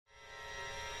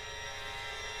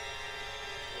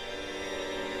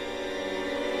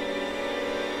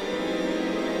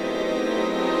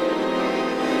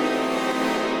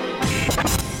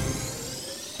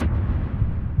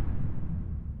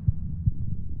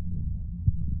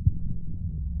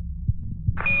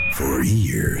For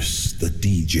years, the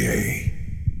DJ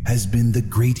has been the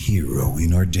great hero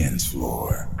in our dance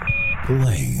floor,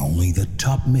 playing only the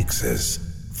top mixes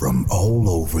from all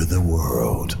over the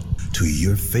world to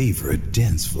your favorite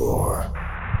dance floor.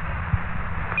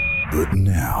 But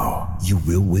now you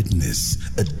will witness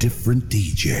a different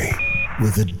DJ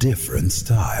with a different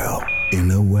style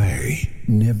in a way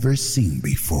never seen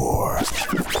before.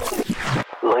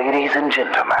 Ladies and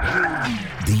gentlemen,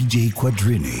 DJ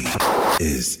Quadrini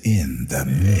is in the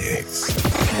mix.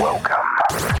 Welcome.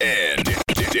 And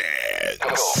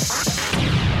dance.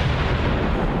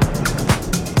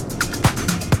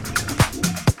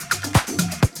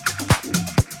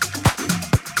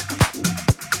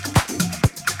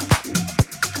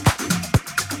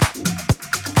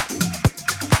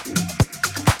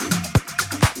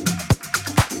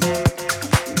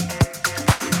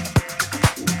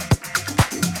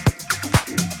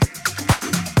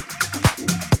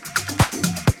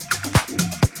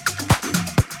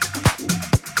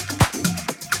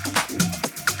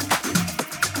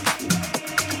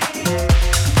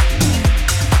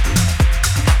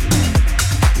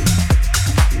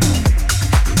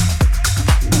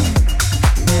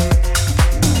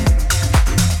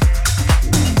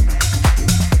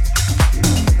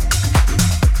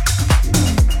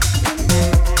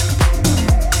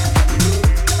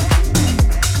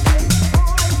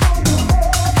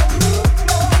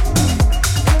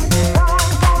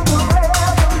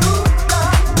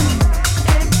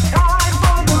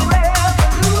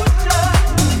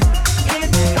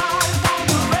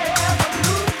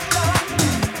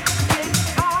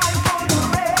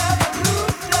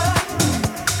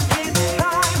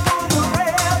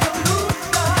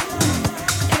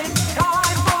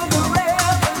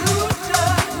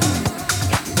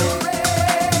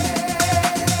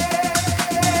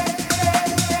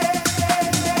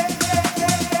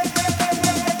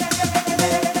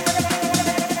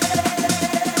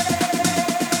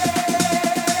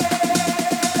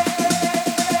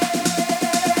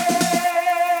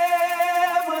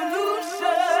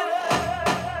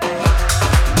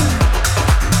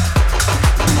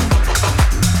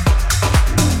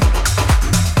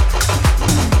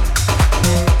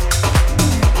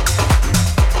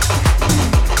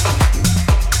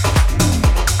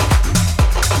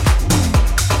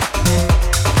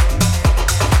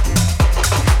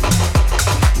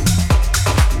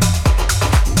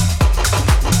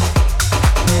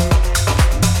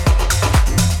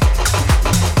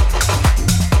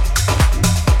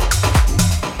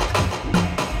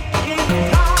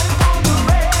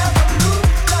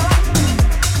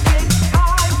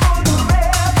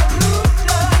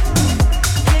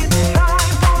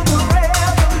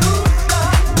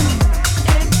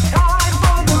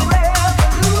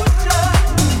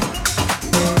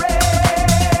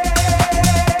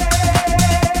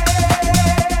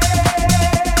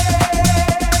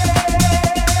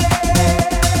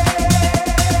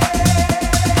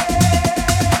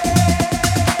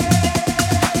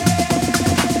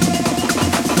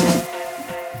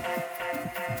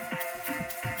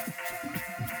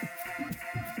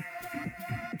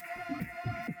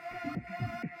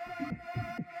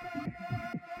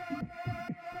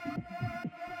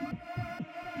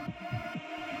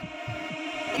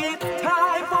 It's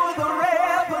time for the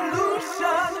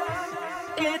revolution.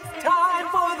 It's time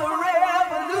for the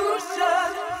revolution.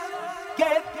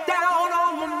 Get down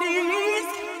on your knees.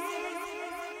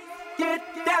 Get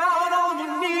down on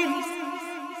your knees.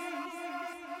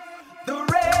 The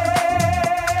revolution.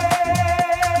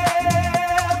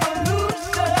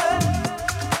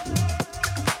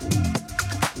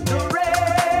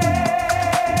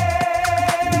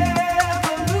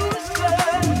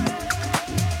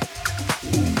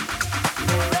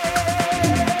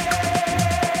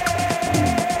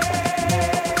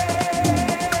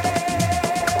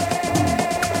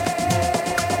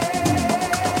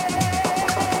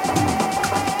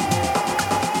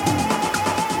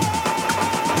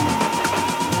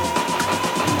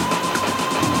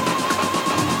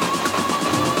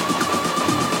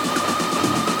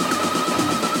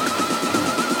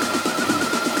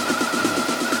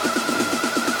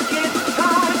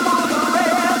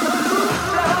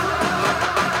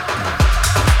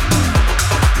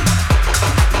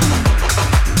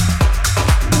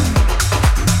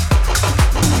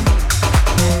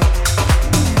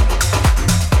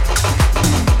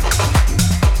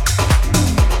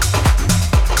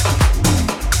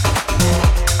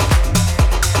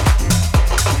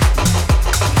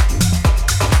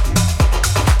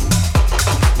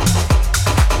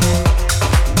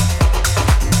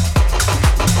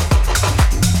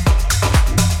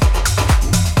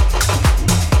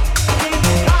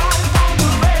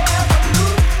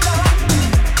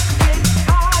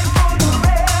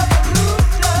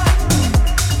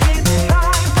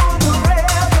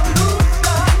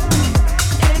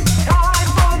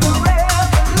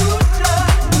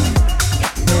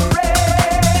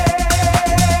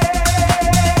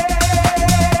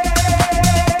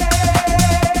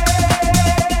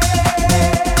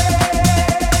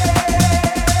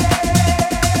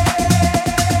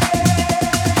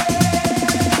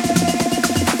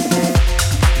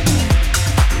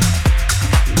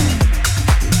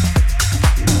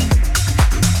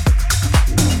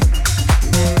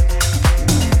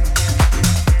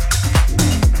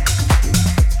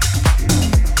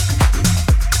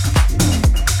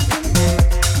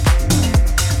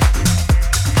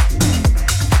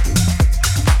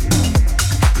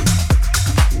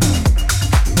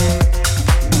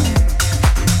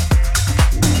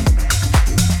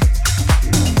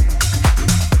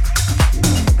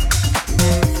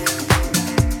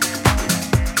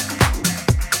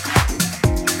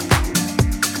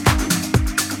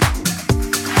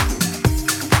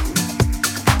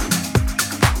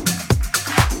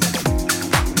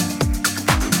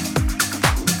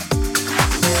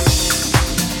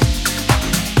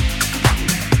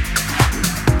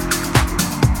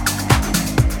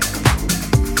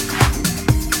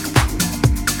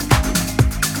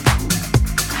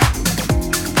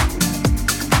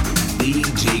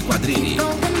 DJ Quadrini.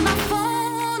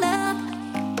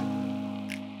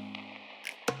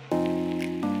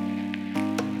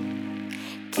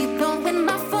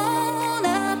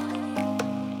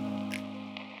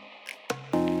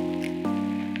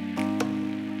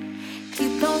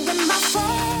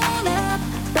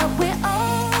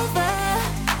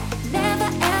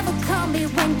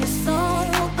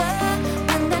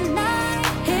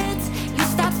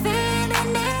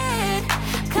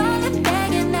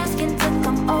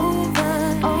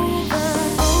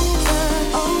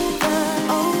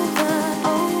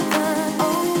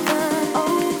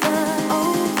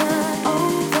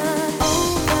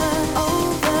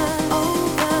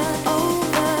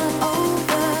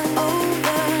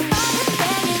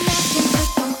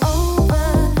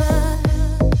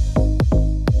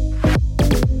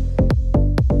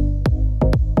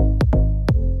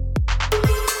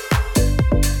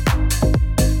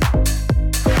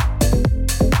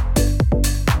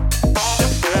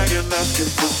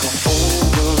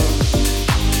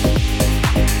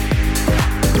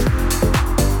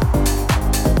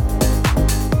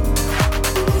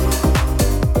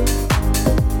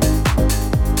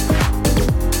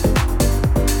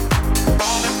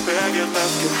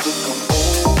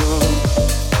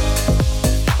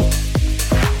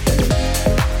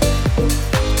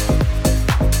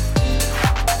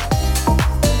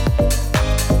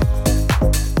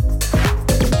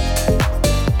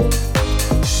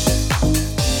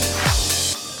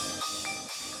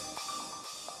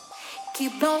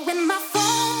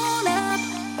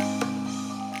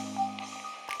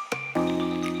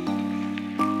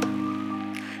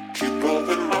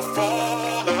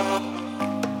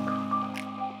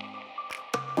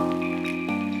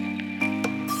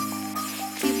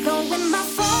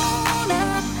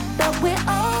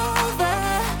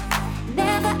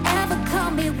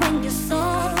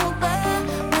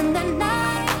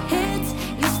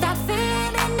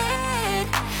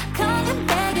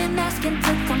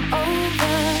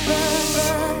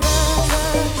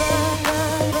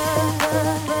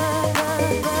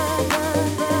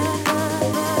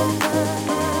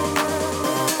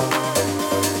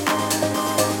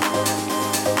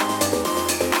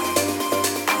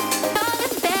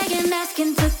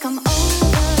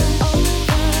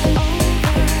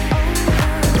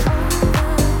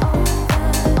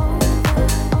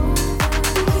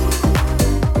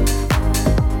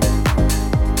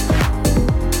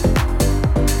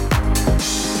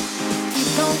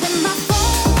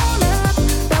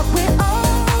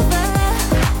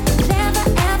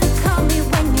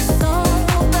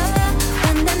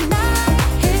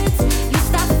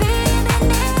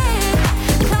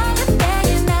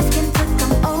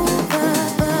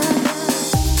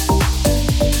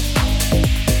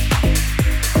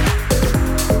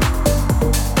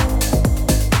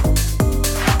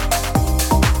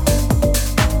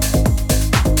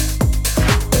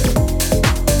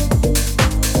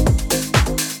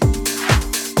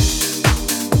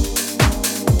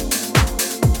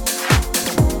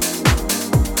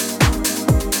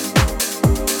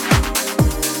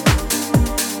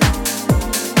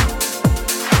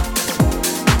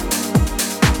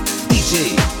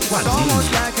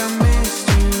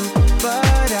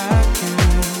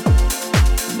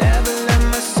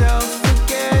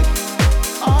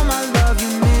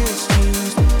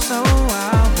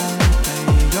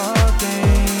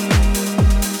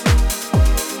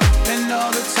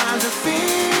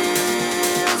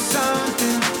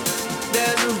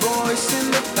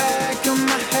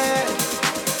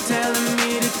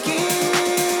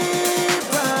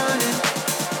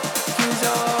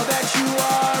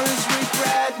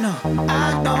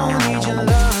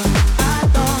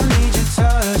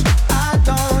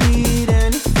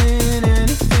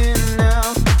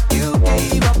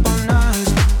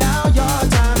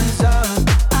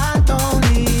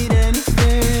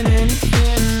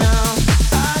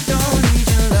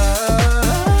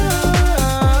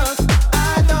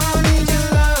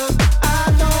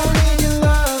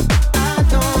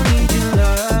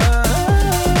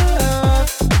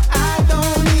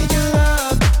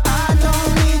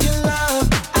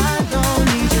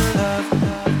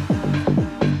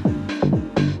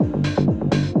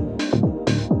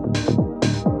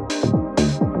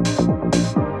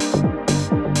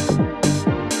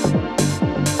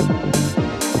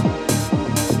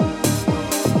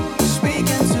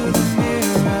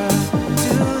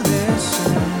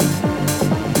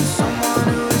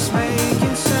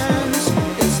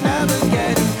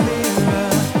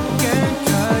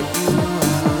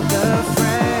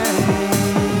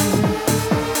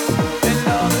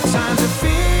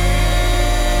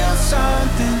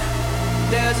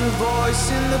 a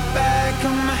voice in the back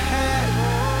of my head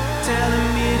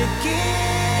telling me to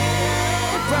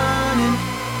keep running,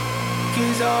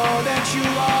 'cause all that you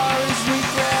are is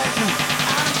regret. No,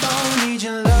 I don't need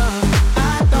your love,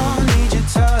 I don't need your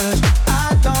touch, I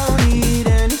don't need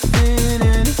anything,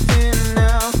 anything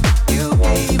now. You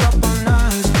gave up on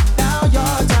us, now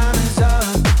your time is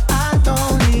up. I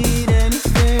don't need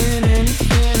anything,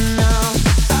 anything now.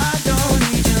 I don't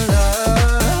need your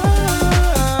love,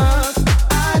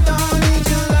 I don't need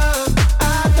your love,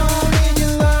 I don't need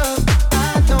your love,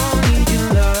 I don't need your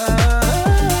love,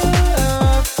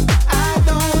 I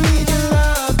don't need your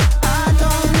love, I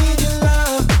don't need your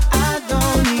love, I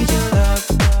don't need your love.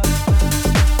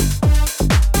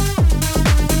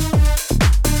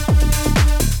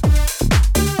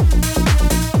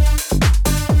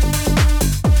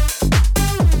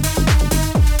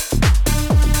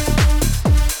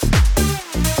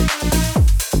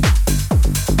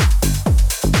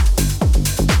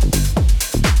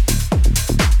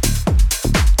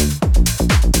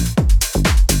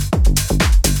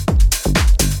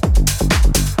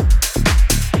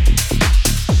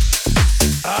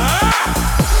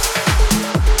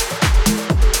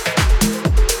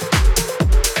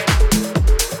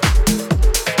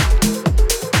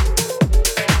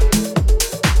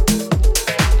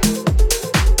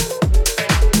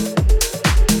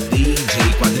 DJ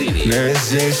Quadrini.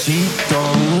 Necesito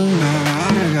una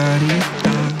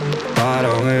margarita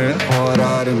para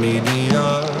mejorar mi día.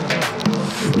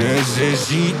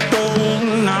 Necesito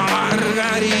una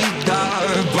margarita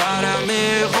para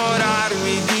mejorar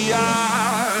mi día.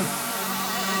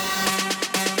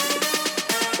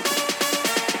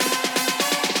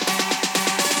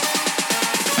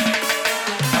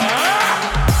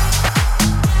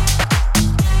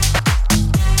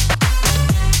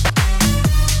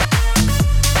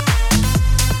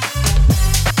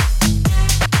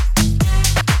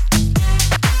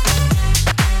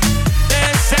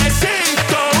 Necesito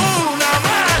una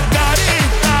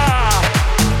margarita.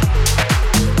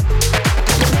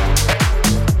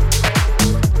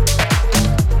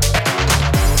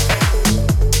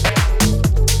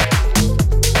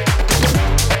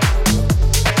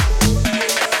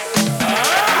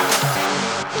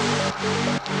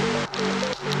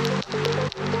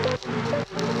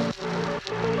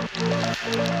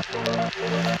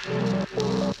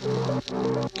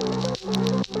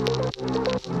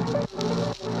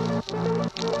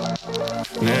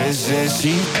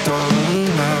 Necesito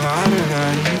una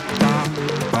margarita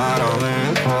para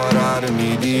mejorar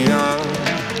mi día.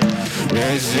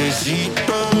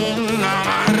 Necesito una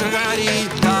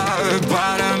margarita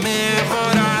para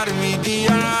mejorar mi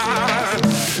día.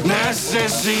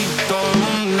 Necesito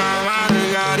una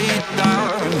margarita,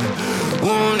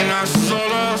 una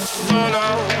solo.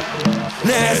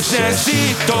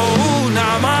 Necesito una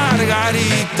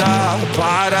margarita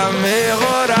para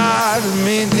mejorar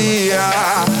mi día.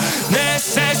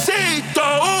 Necesito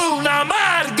una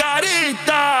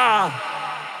margarita.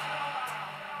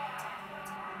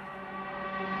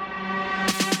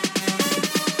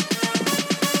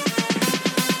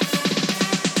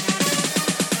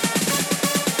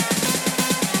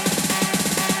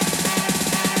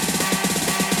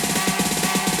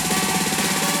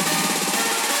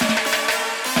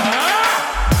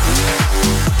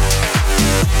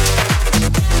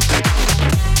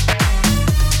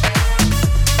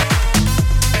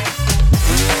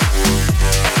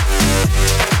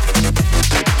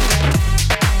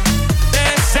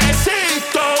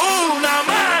 Necesito una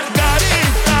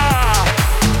margarita.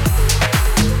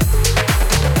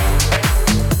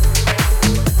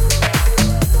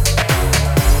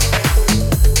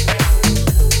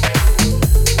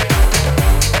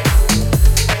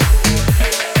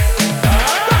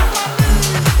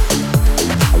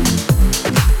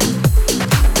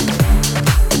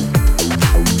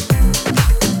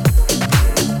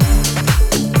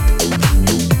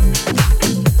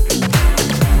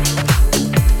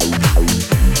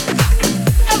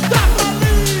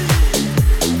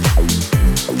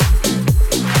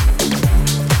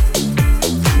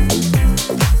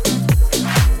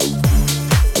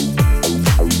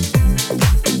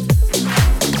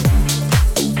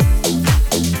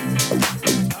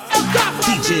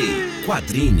 DJ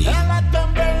Quadrini. Ela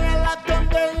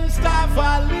também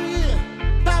estava ali.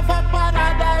 Tava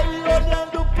parada aí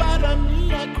olhando para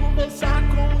mim. A conversar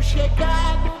com o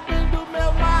chegado bem do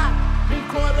meu lado, me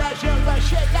encorajando a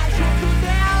chegar junto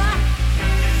dela.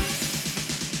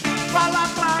 Falar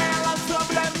pra ela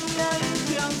sobre a minha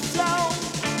intenção.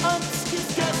 Antes que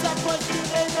esqueça, pois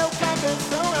tirei meu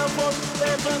cabeção. Eu vou me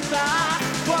levantar,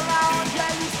 vou lá onde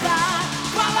ela está.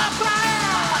 Falar pra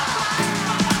ela.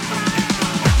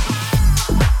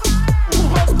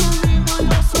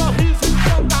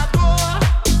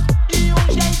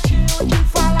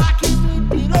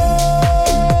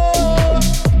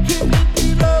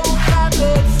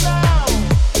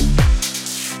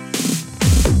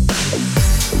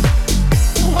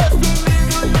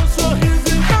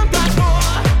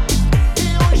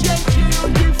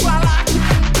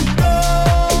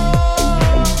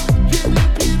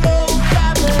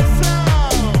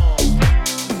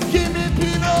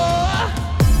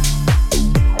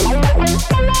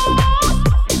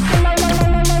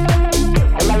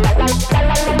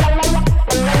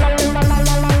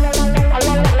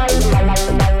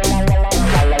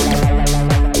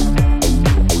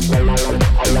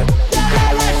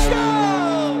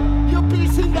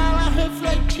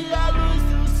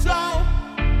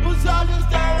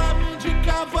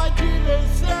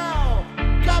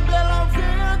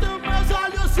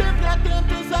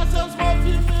 a seus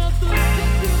movimentos de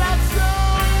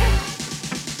inspiração.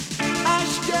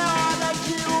 Acho que é hora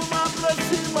de uma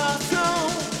aproximação,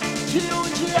 de um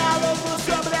diálogo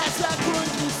sobre essa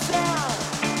condição,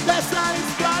 dessa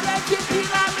história de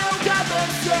pirar meu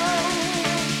cabeção.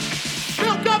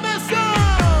 Meu cabeção!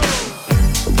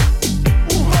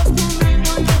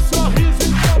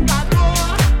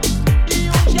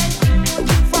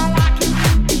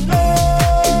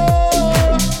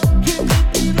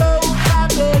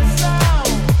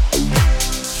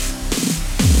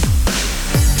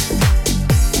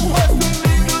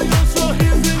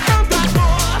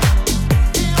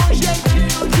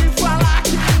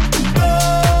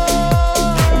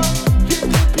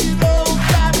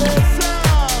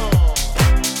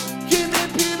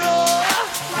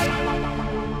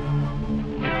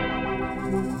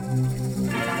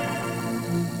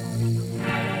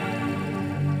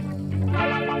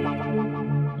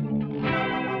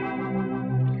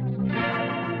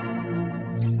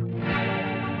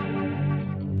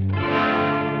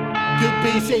 Que eu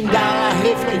pensei em dela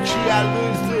refletia a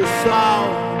luz do sol,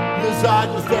 e os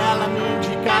olhos dela me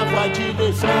indicavam a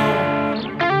direção.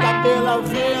 Cabelo ao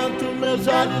vento, meus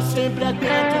olhos sempre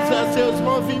atentos a seus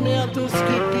movimentos,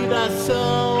 que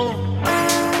piração.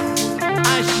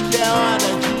 Acho que é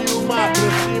hora de uma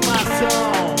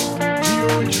aproximação, de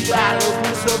um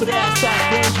diálogo sobre essa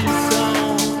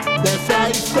condição, dessa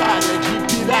história de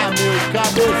pirar meu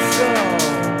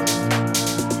cabeção.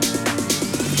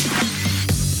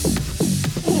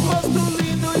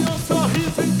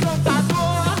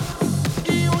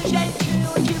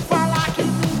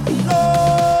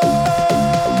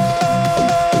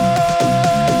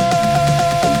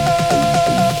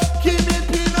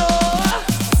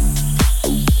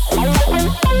 La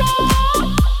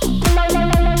la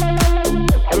la la la la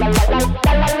la la la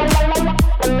la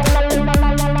la la la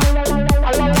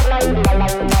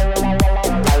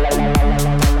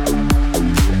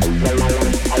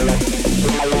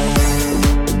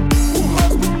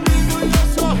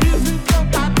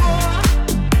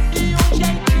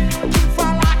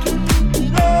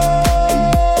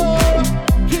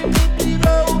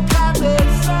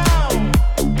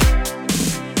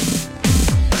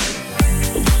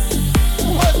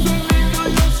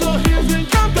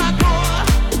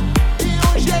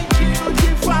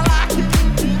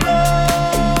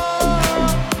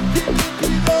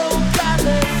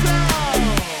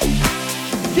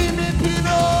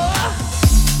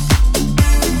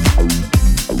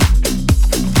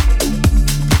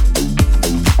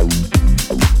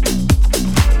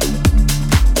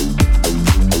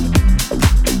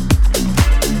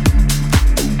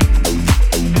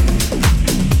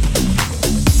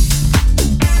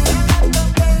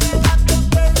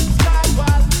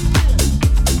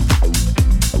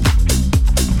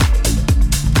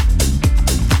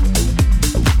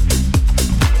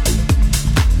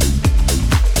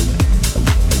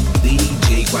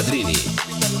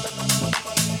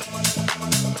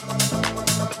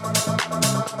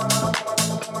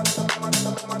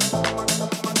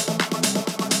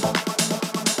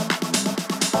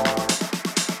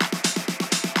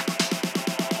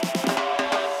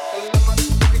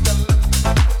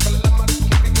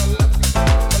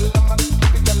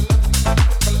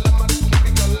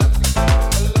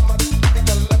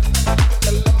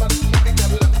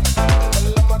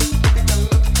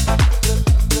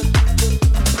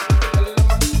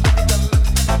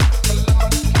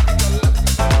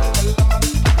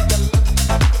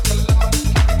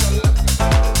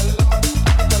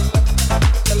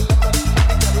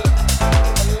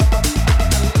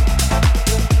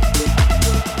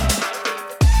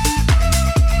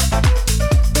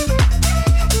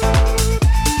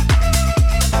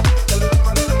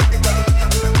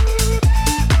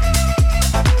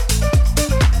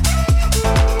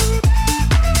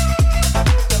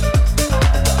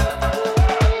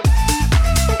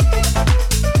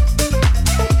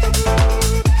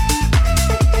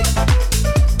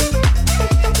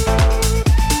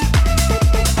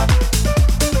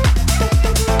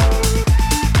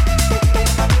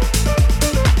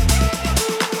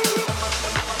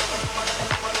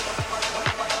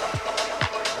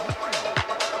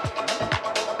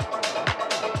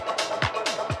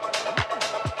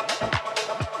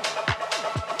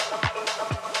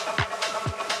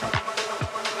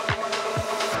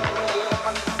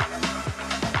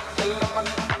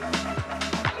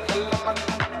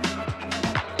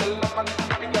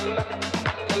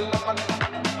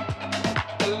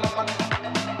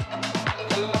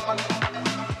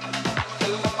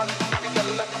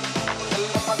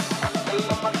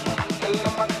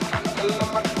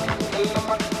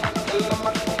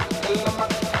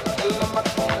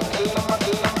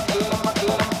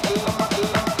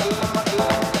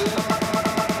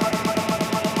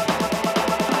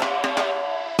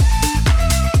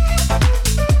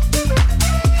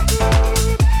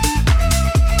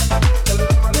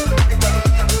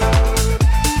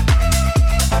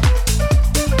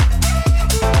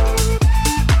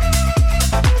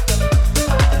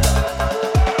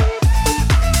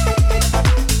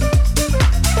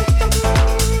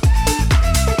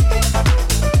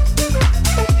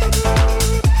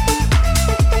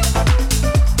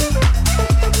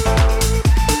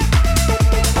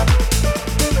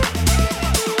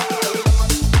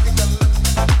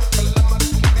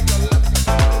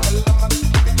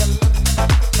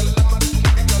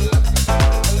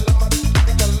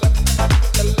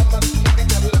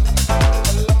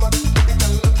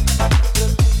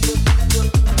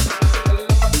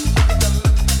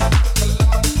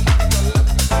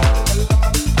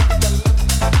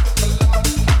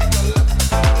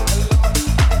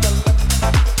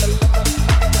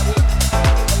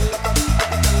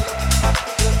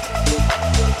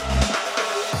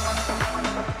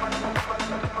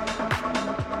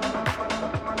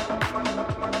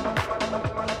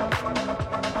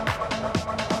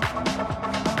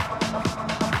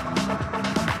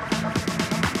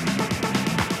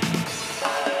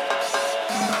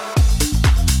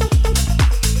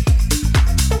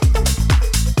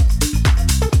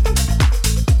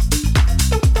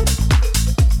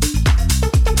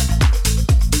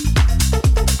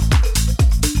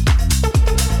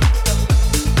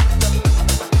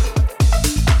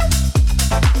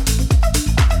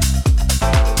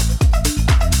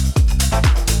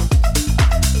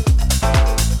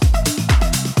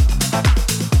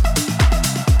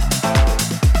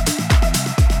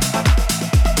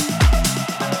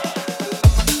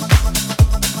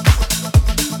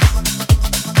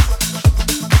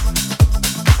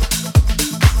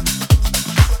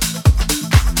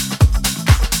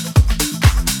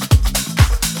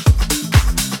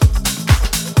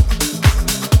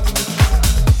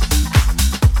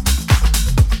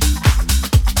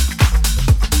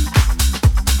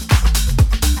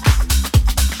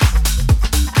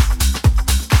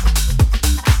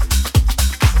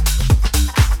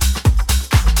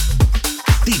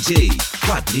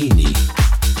Quadrini.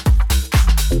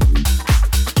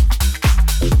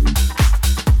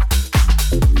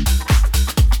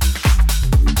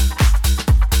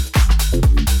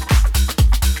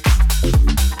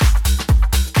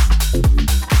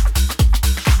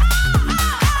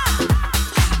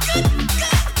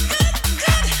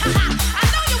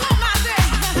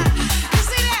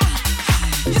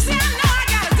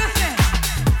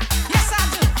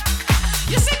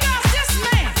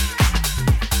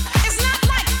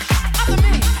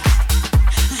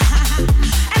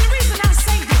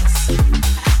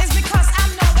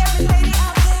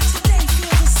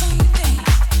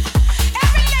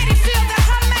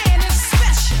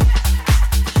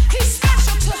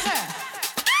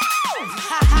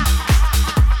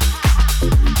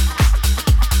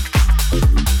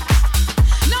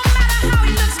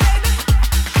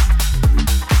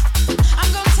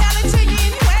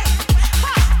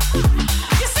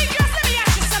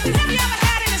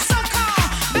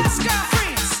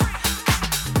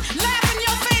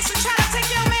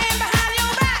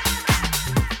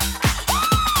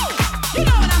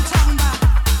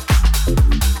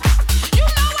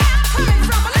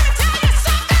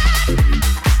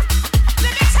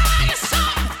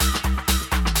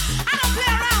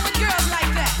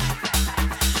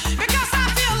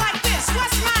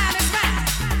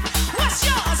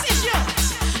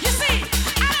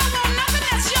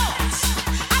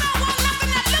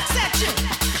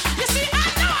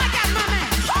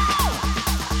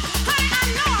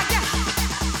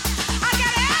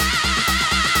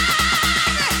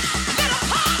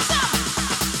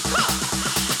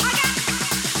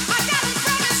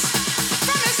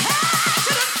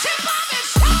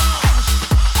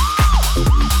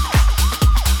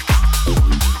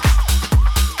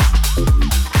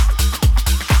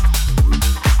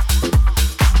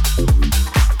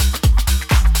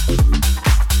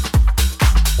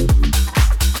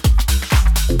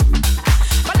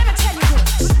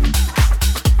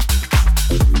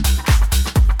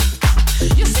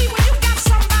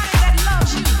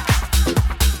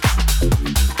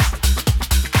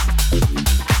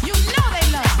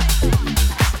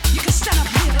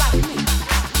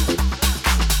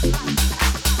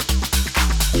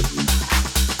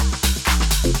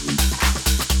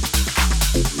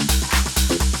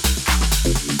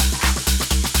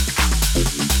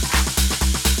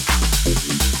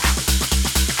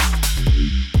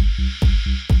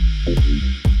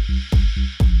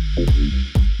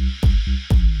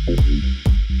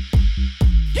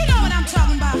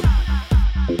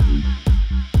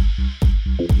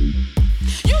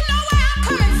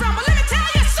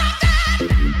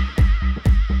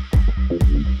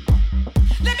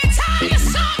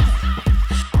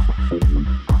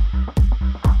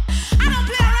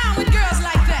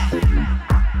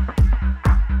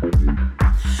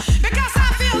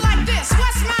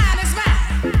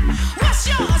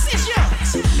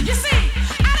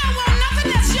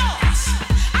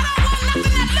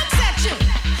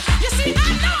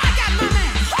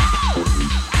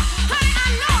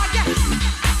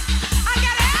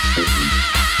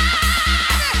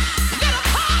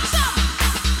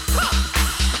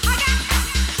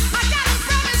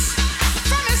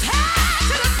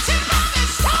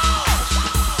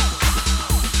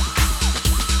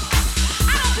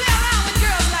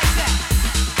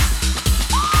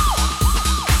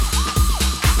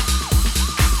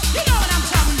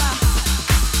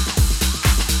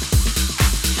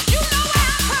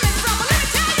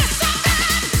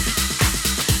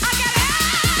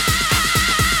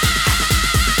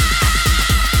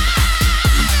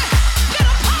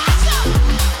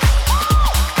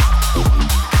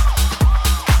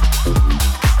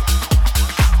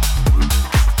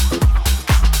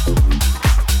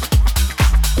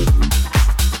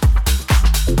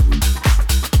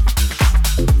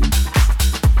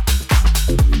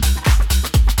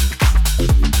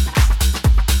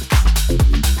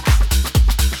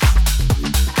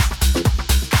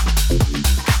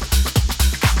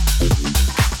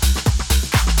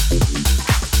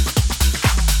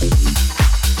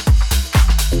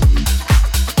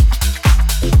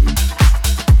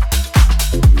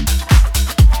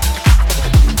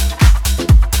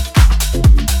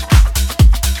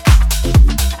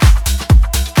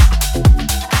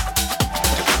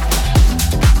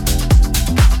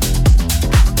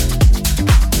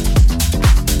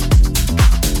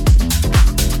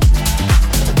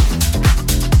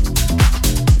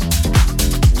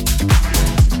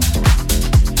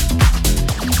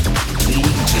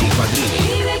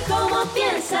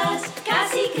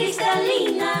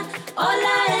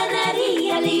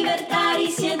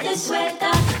 suelta,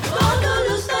 con tu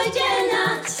luz estoy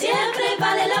llena, siempre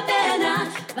vale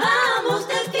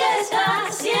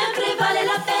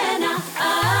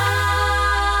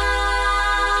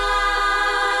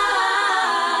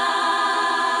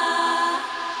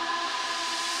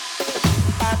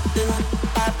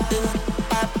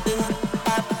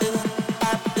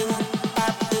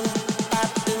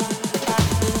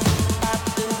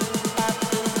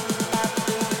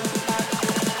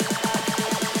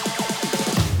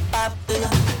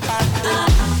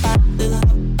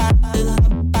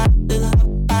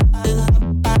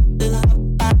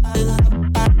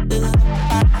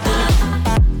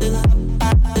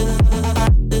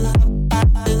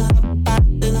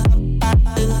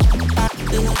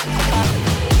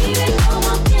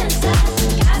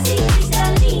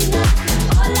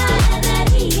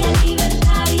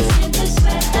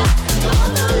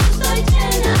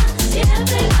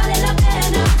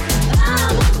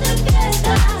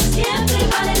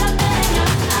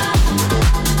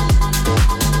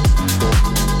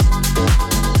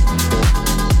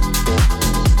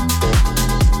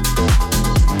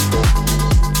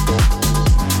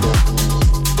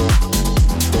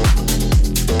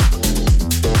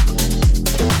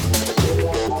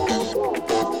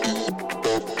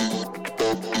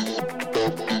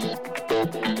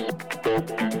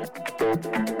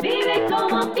Vive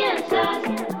como piensas.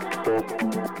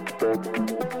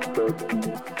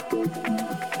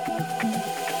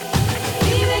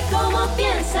 Vive como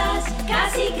piensas,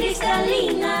 casi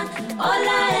cristalina.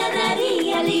 Hola,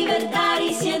 energía, libertad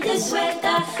y sientes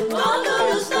suelta. Con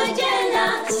tu luz estoy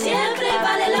llena, siempre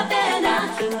vale la pena.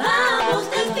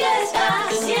 Vamos de fiesta,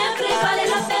 siempre vale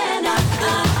la pena.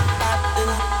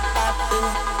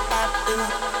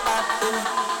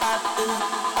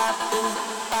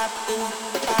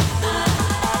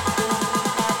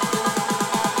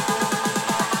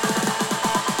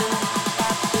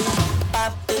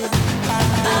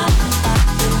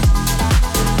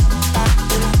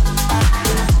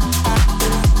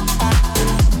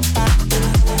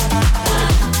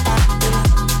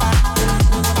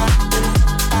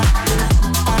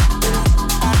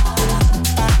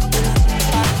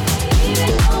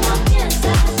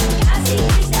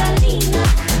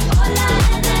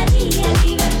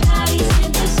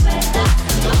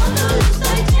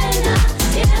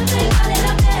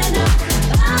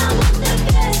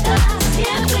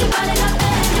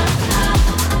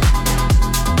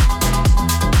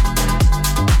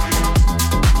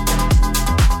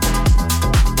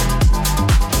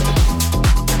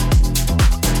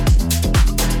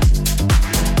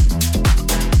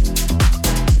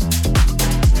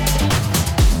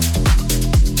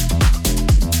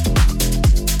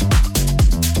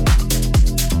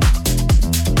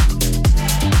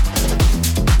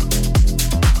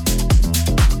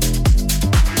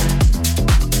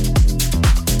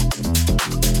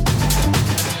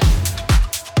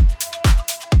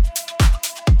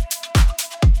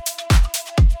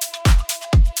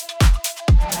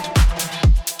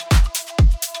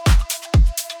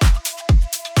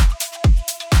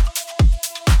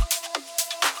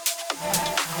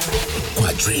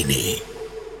 Quadrini.